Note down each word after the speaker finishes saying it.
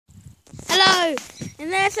Hello,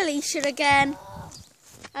 and there's Alicia again,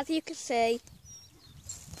 as you can see.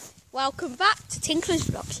 Welcome back to Tinklers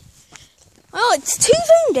vlogs. Oh, it's too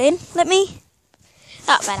zoomed in. Let me.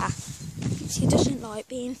 That better. She doesn't like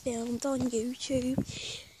being filmed on YouTube.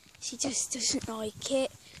 She just doesn't like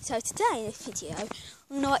it. So today in this video,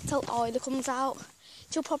 I'm gonna wait till Isla comes out.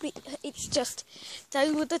 She'll probably. It's just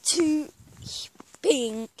those were the two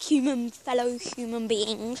fellow human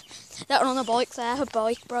beings that are on a bike there. Her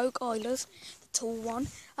bike broke, Isla's, the tall one.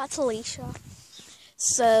 That's Alicia.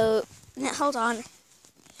 So, now, hold on.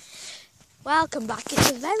 Welcome back.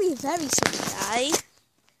 It's a very, very sunny day.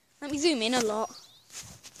 Let me zoom in a lot.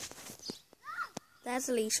 There's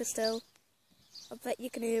Alicia still. I bet you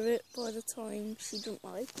can hear it by the time she doesn't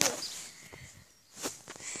like it.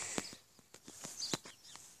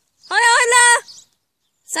 Hi, Isla!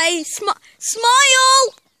 Say,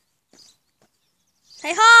 smile!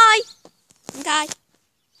 Say hi! Okay.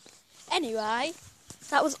 Anyway,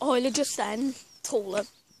 that was Isla just then, taller.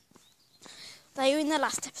 They were in the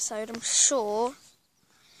last episode, I'm sure.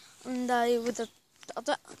 And they were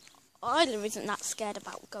Isla isn't that scared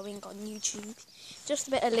about going on YouTube. Just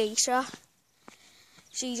a bit Alicia.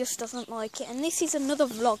 She just doesn't like it. And this is another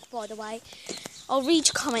vlog, by the way. I'll read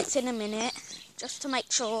your comments in a minute, just to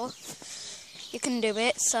make sure you can do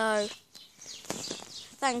it. So,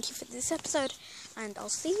 thank you for this episode, and I'll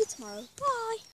see you tomorrow. Bye!